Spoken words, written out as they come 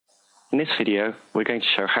In this video, we're going to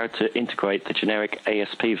show how to integrate the generic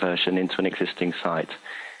ASP version into an existing site.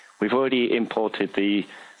 We've already imported the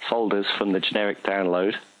folders from the generic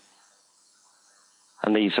download,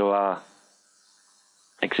 and these are our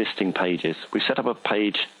existing pages. We set up a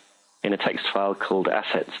page in a text file called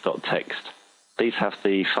assets.txt. These have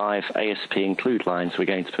the 5 ASP include lines we're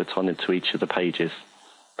going to put on into each of the pages.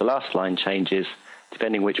 The last line changes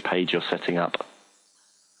depending which page you're setting up.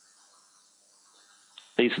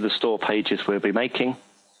 These are the store pages we'll be making.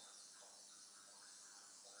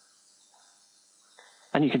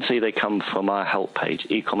 And you can see they come from our help page,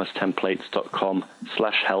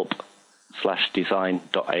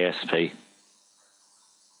 ecommercetemplates.com/help/design.asp.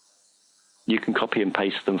 You can copy and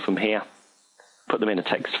paste them from here, put them in a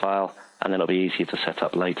text file, and then it'll be easier to set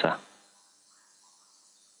up later.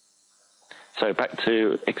 So back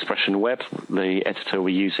to Expression Web, the editor we're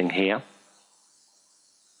using here.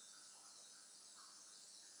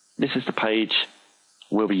 This is the page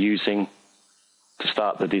we'll be using to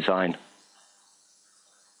start the design.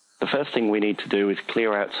 The first thing we need to do is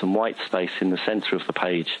clear out some white space in the center of the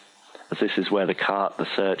page, as this is where the cart, the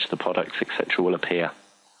search, the products, etc. will appear.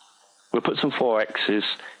 We'll put some 4X's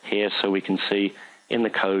here so we can see in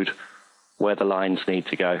the code where the lines need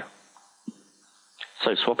to go.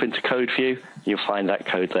 So swap into code view, you'll find that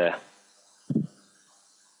code there.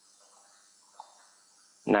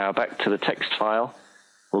 Now back to the text file.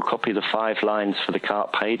 We'll copy the 5 lines for the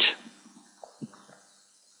cart page,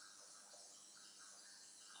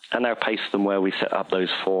 and now paste them where we set up those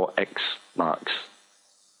 4 X marks.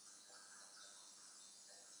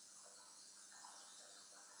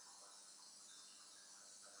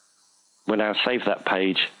 We'll now save that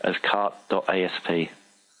page as cart.asp.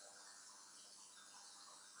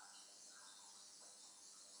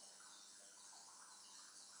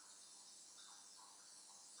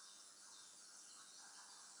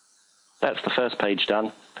 That's the first page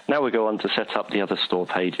done. Now we go on to set up the other store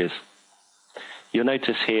pages. You'll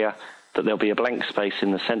notice here that there'll be a blank space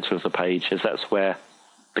in the center of the page, as that's where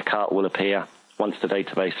the cart will appear once the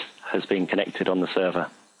database has been connected on the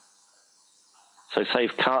server. So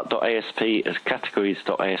save cart.asp as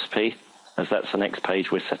categories.asp, as that's the next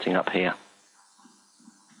page we're setting up here.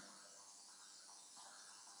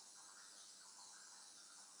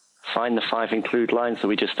 Find the 5 include lines that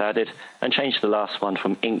we just added and change the last one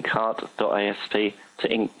from inkcart.asp to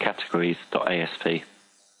inkcategories.asp.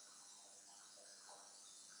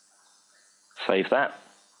 Save that,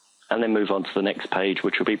 and then move on to the next page,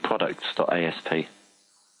 which will be products.asp.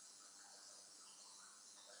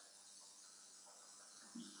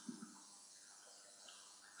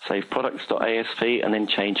 Save products.asp and then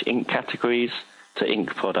change ink categories to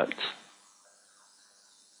ink products.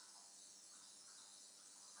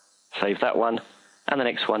 Save that one, and the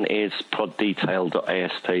next one is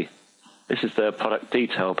proddetail.asp. This is the product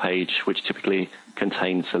detail page, which typically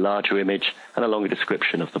contains a larger image and a longer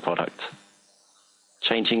description of the product.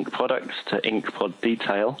 Change ink products to ink pod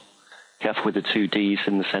detail. Careful with the 2 D's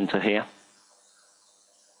in the center here.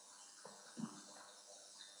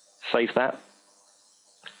 Save that,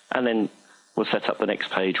 and then we'll set up the next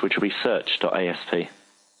page, which will be search.asp.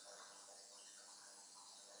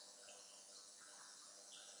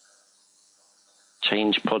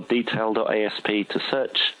 Change poddetail.asp to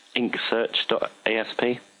search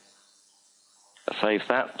inksearch.asp. Save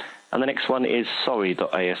that. And the next one is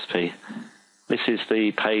sorry.asp. This is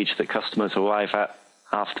the page that customers arrive at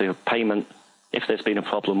after payment if there's been a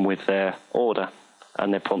problem with their order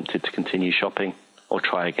and they're prompted to continue shopping or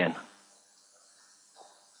try again.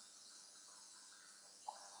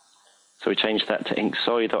 So we change that to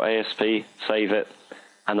inksorry.asp, save it,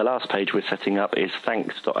 and the last page we're setting up is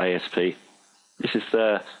thanks.asp. This is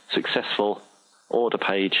the successful order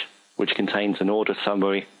page, which contains an order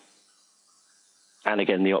summary, and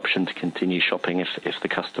again the option to continue shopping if the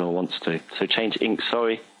customer wants to. So change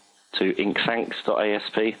inksorry to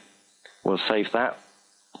inkthanks.asp. We'll save that.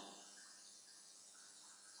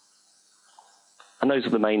 And those are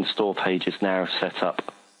the main store pages now set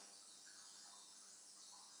up.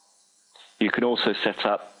 You can also set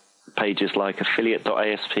up pages like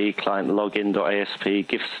affiliate.asp, client login.asp,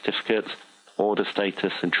 gift certificates, order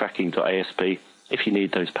status, and tracking.asp if you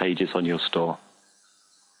need those pages on your store.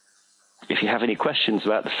 If you have any questions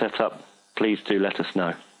about the setup, please do let us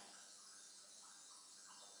know.